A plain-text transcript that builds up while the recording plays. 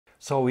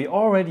So we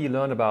already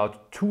learned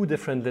about two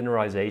different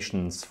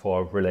linearizations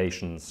for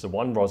relations.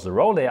 One was a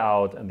row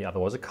layout and the other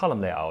was a column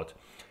layout.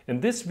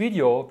 In this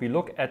video, we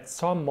look at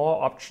some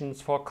more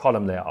options for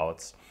column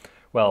layouts.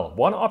 Well,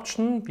 one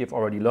option we've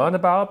already learned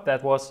about,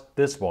 that was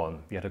this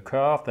one. We had a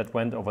curve that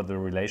went over the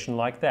relation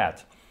like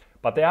that.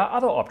 But there are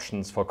other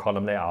options for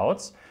column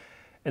layouts,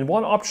 and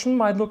one option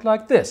might look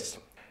like this.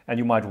 And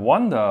you might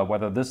wonder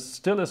whether this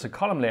still is a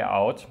column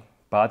layout,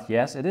 but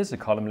yes, it is a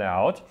column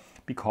layout,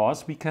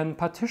 because we can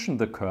partition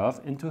the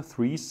curve into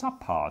three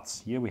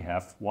subparts. Here we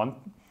have one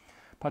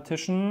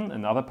partition,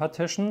 another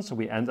partition, so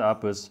we end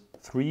up with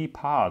three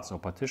parts or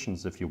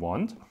partitions if you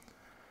want.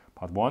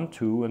 Part 1,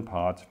 2 and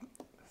part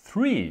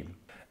 3.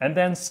 And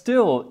then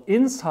still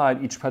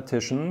inside each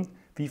partition,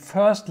 we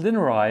first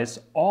linearize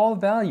all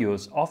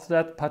values of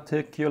that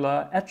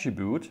particular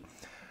attribute,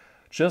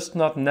 just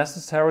not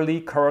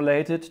necessarily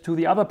correlated to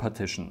the other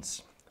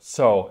partitions.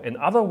 So, in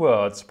other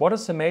words, what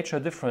is the major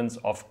difference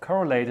of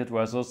correlated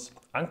versus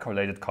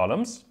uncorrelated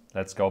columns?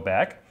 Let's go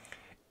back.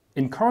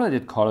 In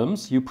correlated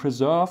columns, you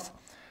preserve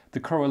the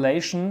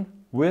correlation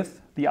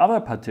with the other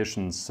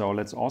partitions. So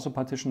let's also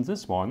partition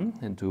this one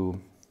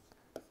into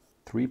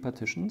three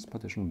partitions.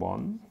 Partition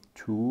 1,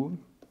 2,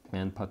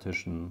 and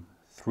partition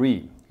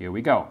 3. Here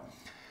we go.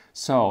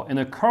 So in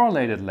a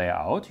correlated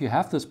layout, you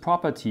have this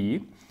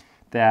property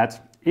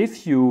that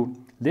if you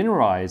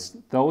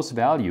linearize those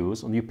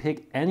values and you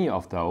pick any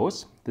of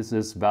those, this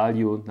is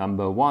value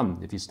number 1.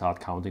 If you start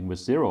counting with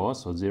 0,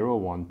 so 0,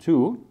 1,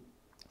 2,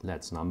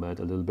 let's number it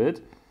a little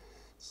bit.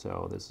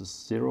 So this is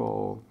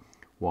 0,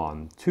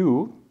 1,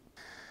 2.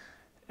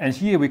 And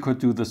here we could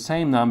do the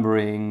same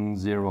numbering,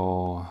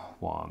 0,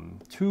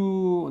 1,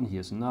 2, and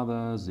here's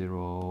another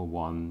 0,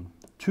 1,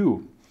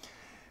 2.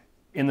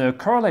 In a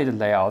correlated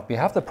layout, we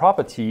have the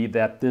property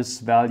that this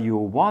value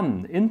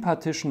 1 in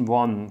partition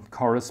 1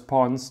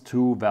 corresponds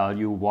to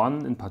value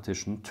 1 in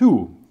partition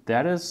 2.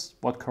 That is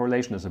what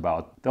correlation is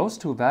about. Those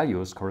two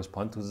values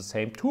correspond to the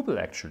same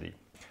tuple actually.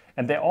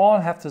 And they all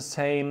have the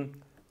same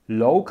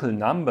local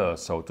number,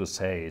 so to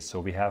say.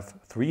 So we have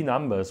three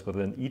numbers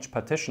within each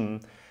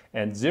partition,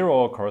 and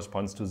 0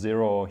 corresponds to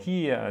 0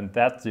 here, and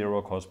that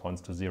 0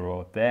 corresponds to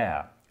 0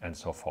 there, and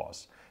so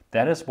forth.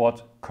 That is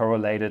what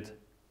correlated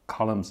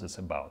columns is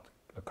about.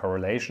 A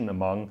correlation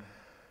among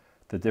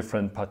the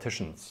different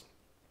partitions.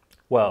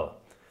 Well,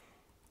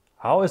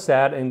 how is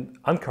that in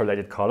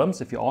uncorrelated columns?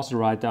 If you also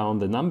write down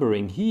the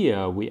numbering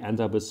here, we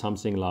end up with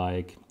something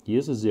like,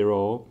 here's a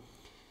 0,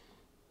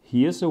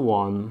 here's a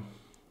 1,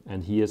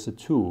 and here's a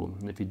 2.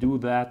 And if you do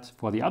that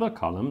for the other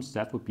columns,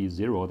 that would be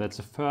 0. That's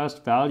the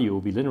first value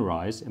we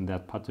linearize in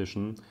that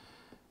partition.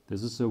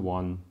 This is a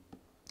 1,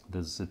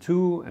 this is a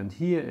 2, and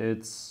here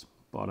it's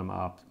bottom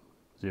up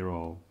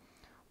 0,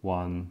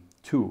 1,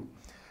 2.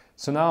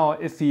 So now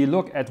if we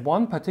look at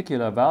one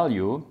particular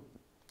value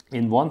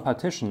in one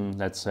partition,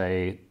 let's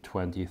say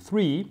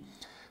 23,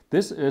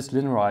 this is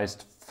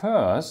linearized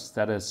first,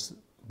 that is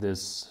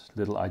this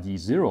little ID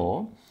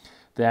 0,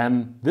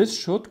 then this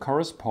should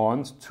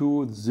correspond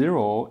to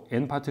 0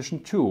 in partition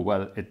 2.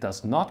 Well, it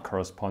does not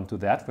correspond to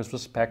that with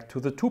respect to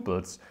the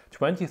tuples.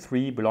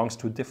 23 belongs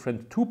to a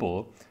different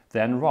tuple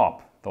than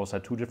Rob. Those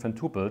are two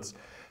different tuples.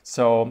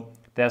 So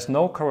there's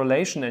no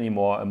correlation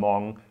anymore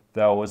among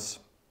those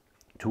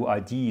two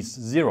IDs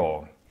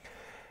 0.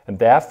 And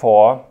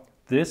therefore,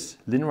 this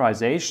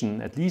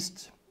linearization, at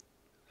least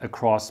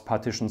across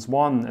partitions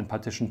 1 and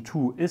partition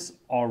 2, is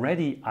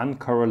already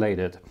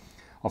uncorrelated.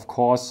 Of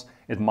course,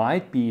 it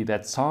might be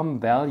that some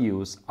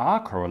values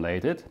are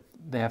correlated.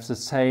 They have the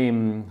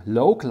same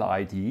local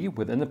ID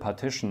within a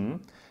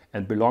partition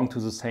and belong to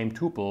the same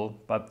tuple,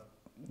 but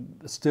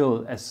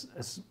still, as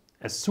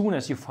soon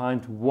as you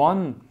find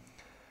one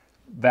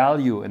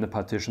value in a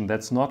partition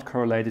that's not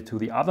correlated to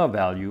the other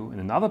value in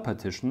another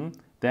partition,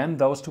 then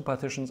those two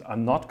partitions are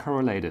not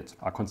correlated,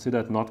 are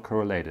considered not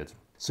correlated.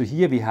 So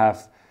here we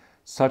have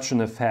such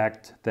an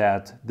effect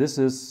that this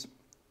is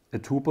a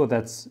tuple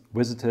that's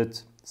visited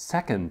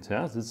second.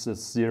 Yeah? This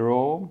is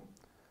 0,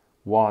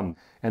 1.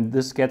 And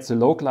this gets a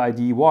local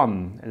ID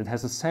 1, and it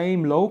has the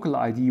same local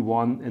ID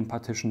 1 in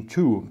partition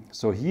 2.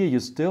 So here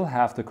you still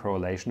have the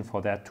correlation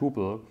for that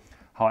tuple.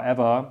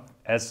 However,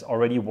 as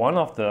already one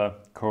of the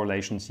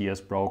correlations here is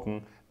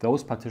broken,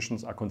 those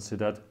partitions are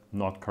considered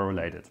not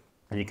correlated.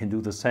 And you can do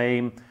the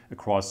same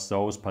across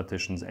those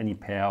partitions. Any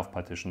pair of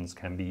partitions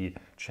can be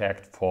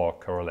checked for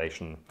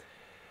correlation.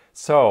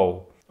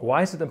 So,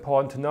 why is it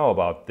important to know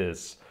about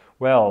this?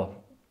 Well,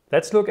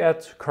 let's look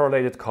at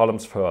correlated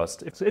columns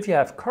first. So if you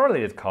have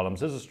correlated columns,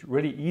 this is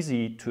really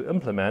easy to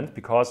implement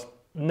because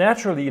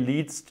naturally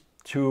leads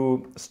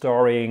to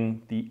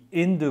storing the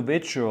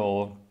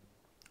individual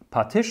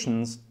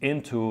partitions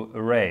into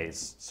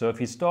arrays. So if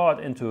we store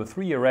it into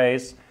 3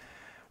 arrays,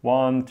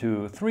 1,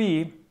 2,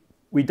 3,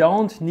 we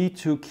don't need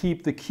to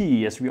keep the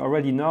key. As we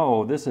already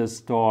know, this is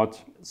stored,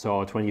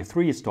 so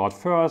 23 is stored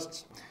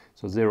first,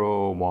 so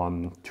 0,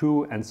 1,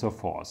 2, and so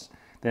forth.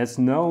 There's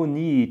no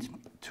need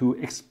to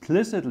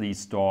explicitly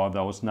store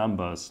those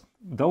numbers.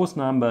 Those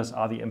numbers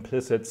are the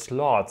implicit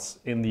slots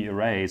in the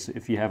array. So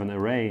if you have an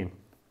array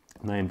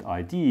named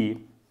ID,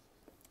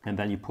 and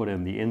then you put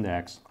in the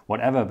index,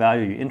 whatever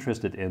value you're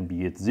interested in,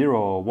 be it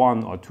 0,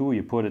 1, or 2,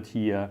 you put it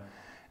here,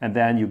 and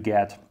then you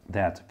get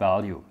that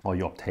value, or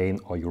you obtain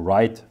or you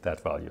write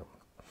that value.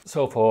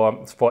 So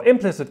for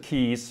implicit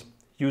keys,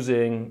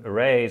 using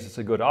arrays is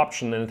a good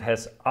option, and it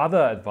has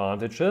other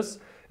advantages,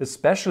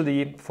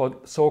 especially for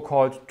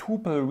so-called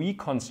tuple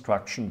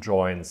reconstruction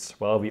joins.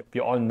 Well, we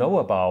all know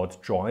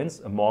about joins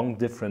among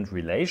different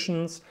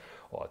relations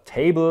or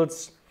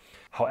tables.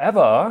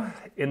 However,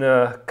 in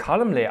a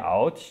column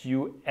layout,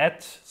 you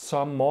add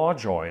some more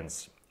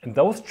joins, and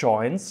those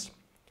joins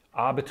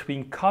are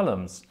between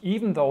columns,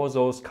 even though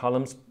those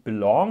columns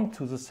belong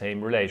to the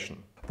same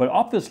relation. But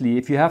obviously,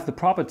 if you have the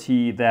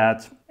property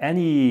that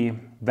any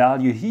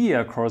value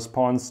here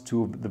corresponds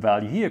to the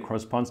value here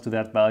corresponds to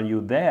that value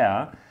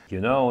there,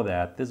 you know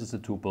that this is a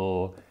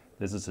tuple,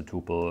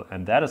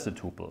 and that is a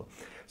tuple.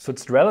 So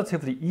it's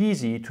relatively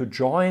easy to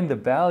join the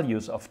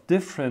values of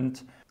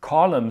different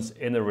columns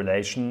in a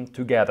relation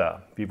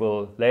together. We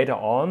will later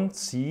on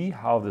see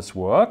how this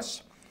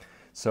works.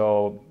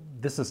 So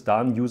this is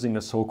done using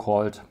a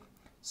so-called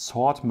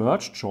sort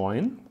merge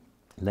join.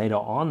 Later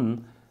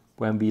on,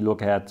 when we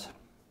look at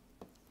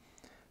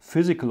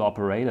physical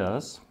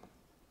operators,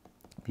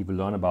 we will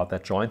learn about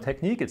that join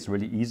technique. It's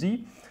really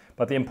easy.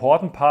 But the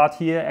important part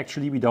here,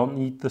 actually, we don't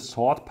need the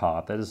sort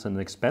part. That is an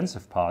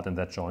expensive part in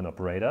that join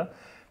operator.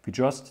 We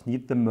just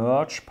need the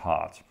merge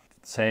part.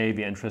 Say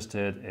we're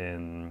interested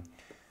in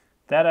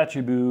that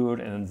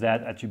attribute and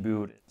that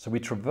attribute. So we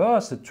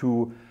traverse the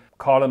two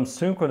columns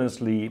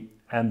synchronously,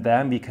 and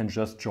then we can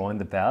just join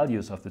the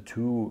values of the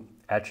two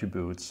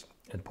attributes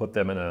and put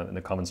them in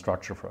a common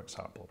structure, for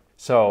example.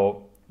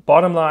 So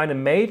bottom line, a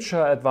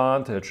major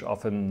advantage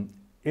of an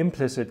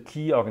implicit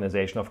key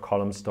organization of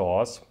column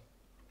stores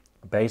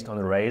based on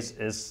arrays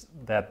is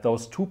that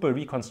those tuple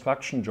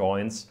reconstruction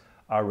joins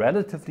are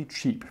relatively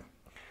cheap.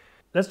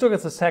 Let's look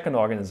at the second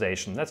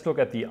organization. Let's look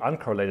at the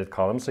uncorrelated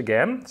columns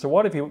again. So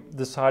what if you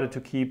decided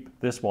to keep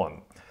this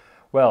one?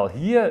 Well,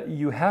 here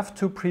you have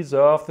to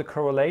preserve the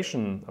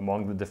correlation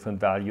among the different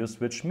values,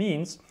 which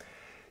means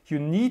you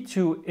need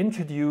to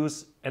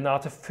introduce an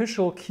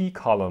artificial key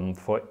column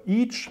for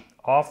each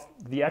of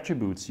the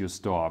attributes you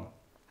store.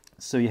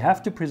 So you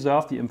have to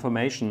preserve the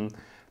information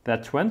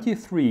that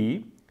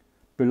 23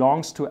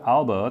 belongs to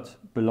Albert,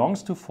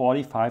 belongs to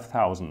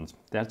 45,000.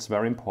 That's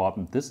very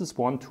important. This is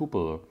one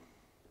tuple.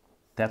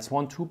 That's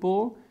one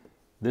tuple.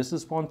 This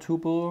is one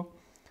tuple.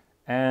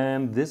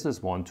 And this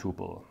is one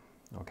tuple.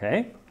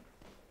 Okay?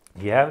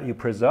 You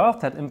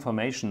preserve that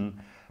information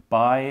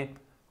by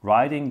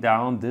writing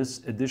down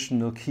this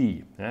additional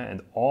key.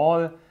 And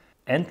all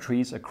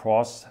entries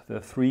across the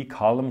three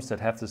columns that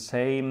have the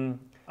same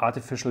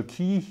artificial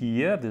key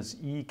here, this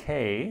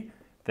EK,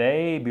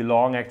 they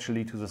belong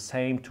actually to the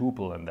same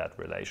tuple in that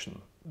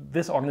relation.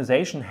 This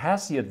organization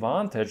has the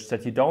advantage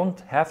that you don't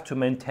have to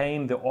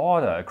maintain the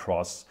order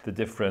across the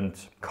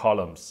different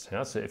columns.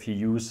 So if you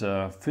use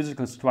a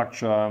physical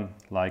structure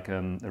like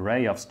an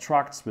array of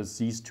structs with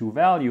these two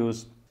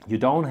values, you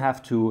don't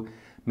have to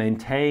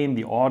maintain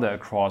the order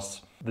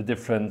across the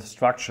different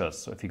structures.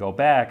 So if you go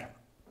back,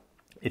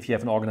 if you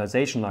have an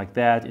organization like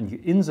that and you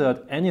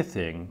insert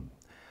anything,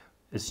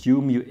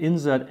 assume you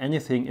insert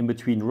anything in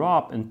between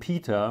Rob and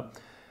Peter,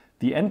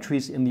 the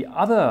entries in the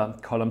other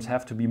columns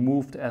have to be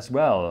moved as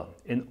well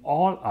in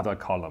all other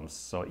columns.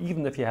 So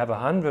even if you have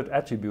 100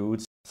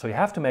 attributes, so you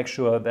have to make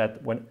sure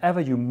that whenever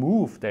you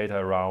move data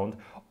around,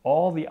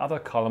 all the other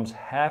columns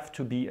have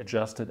to be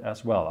adjusted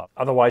as well.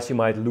 Otherwise, you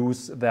might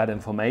lose that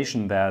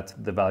information that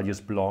the values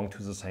belong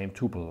to the same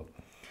tuple.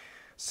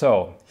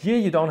 So here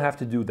you don't have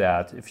to do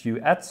that. If you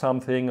add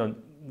something,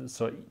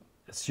 so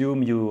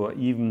assume you're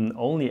even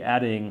only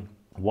adding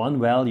one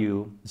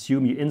value,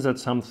 assume you insert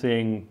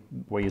something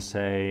where you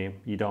say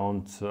you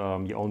don't,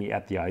 you only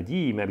add the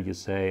ID. Maybe you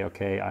say,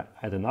 okay, I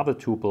add another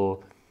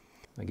tuple,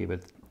 I give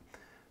it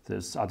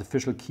this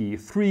artificial key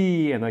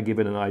 3, and I give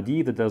it an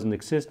ID that doesn't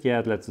exist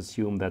yet. Let's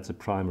assume that's a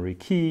primary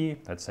key,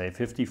 let's say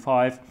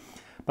 55.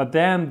 But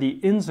then the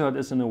insert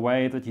is in a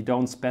way that you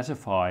don't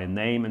specify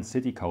name and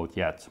city code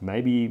yet.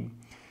 Maybe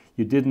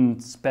you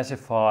didn't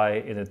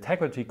specify an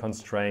integrity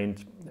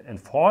constraint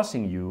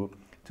enforcing you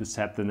to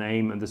set the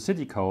name and the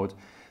city code.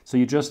 So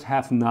you just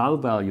have null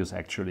values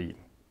actually.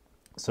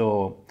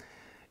 So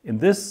in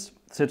this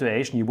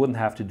situation, you wouldn't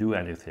have to do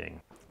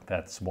anything.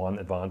 That's one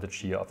advantage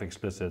here of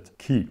explicit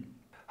key.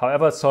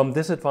 However, some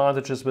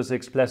disadvantages with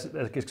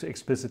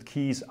explicit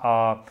keys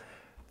are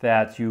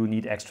that you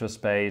need extra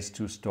space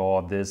to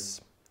store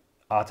this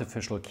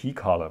artificial key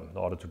column in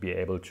order to be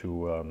able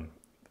to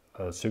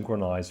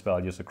synchronize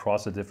values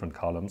across the different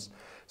columns.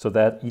 So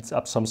that eats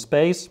up some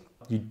space.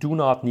 You do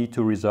not need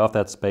to reserve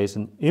that space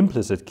in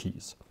implicit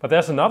keys. But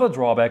there's another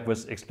drawback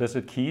with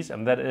explicit keys,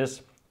 and that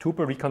is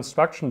tuple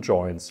reconstruction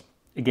joins.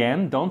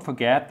 Again, don't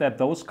forget that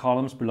those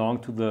columns belong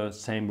to the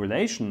same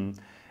relation,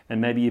 and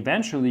maybe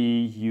eventually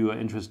you are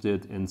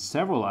interested in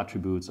several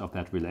attributes of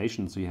that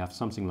relation. So you have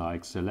something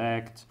like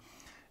select,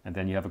 and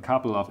then you have a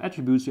couple of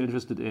attributes you're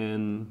interested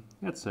in.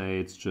 Let's say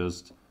it's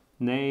just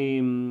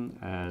name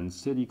and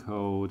city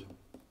code.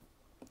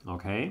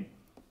 Okay.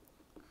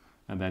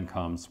 And then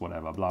comes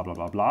whatever, blah, blah,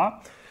 blah,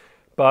 blah.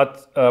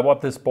 But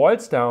what this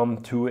boils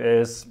down to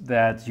is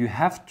that you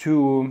have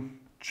to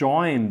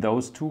join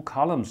those two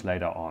columns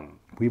later on.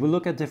 We will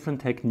look at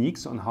different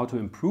techniques on how to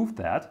improve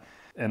that.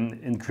 And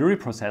in query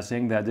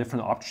processing, there are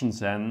different options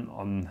then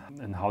on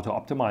how to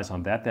optimize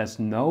on that. There's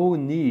no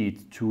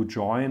need to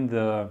join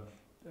the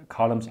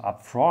columns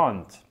up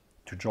front,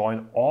 to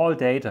join all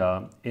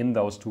data in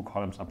those two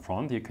columns up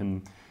front. You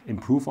can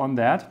improve on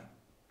that.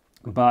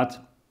 But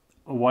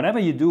whatever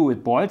you do,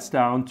 it boils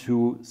down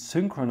to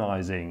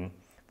synchronizing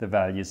the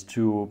values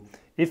to,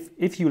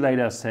 if you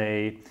later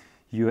say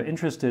you're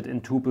interested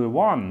in tuple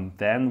 1,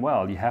 then,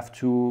 well, you have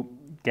to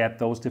get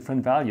those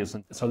different values.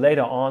 And so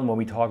later on, when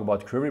we talk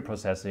about query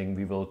processing,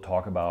 we will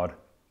talk about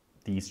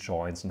these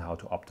joins and how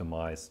to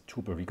optimize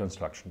tuple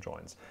reconstruction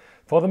joins.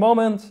 For the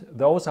moment,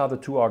 those are the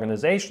two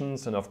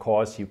organizations, and of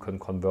course you can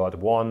convert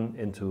one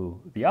into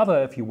the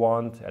other if you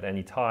want at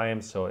any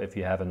time. So if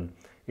you have an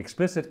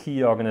explicit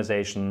key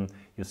organization,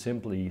 you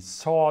simply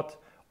sort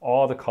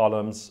all the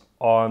columns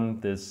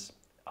on this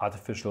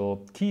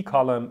artificial key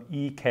column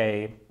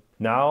EK.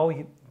 Now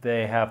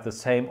they have the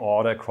same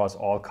order across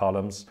all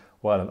columns.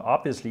 Well, and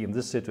obviously in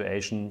this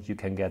situation, you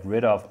can get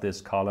rid of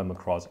this column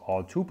across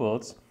all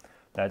tuples.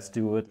 Let's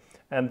do it.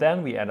 And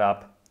then we end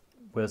up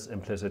with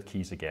implicit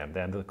keys again.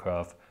 Then the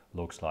curve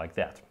looks like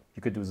that.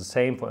 You could do the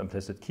same for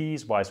implicit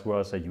keys, vice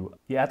versa. You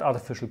add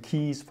artificial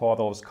keys for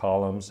those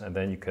columns, and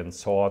then you can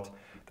sort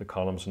the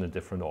columns in a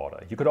different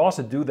order. You could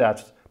also do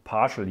that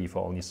partially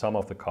for only some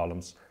of the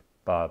columns,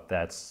 but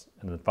that's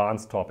an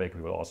advanced topic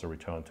we will also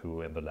return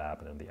to in the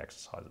lab and in the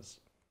exercises.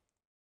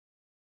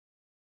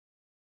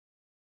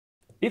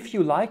 If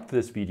you liked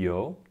this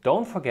video,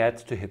 don't forget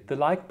to hit the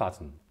like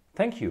button.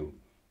 Thank you.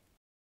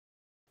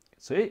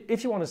 So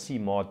if you want to see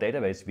more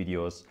database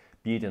videos,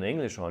 be it in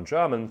English or in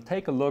German,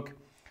 take a look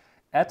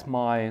at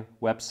my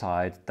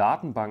website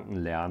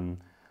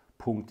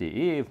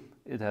datenbankenlernen.de.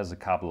 It has a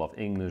couple of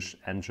English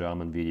and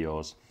German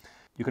videos.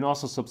 You can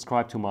also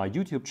subscribe to my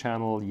YouTube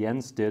channel,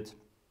 Jens did,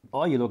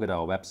 or you look at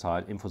our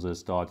website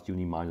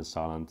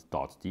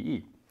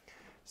infosys.uni-saarland.de.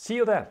 See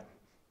you there.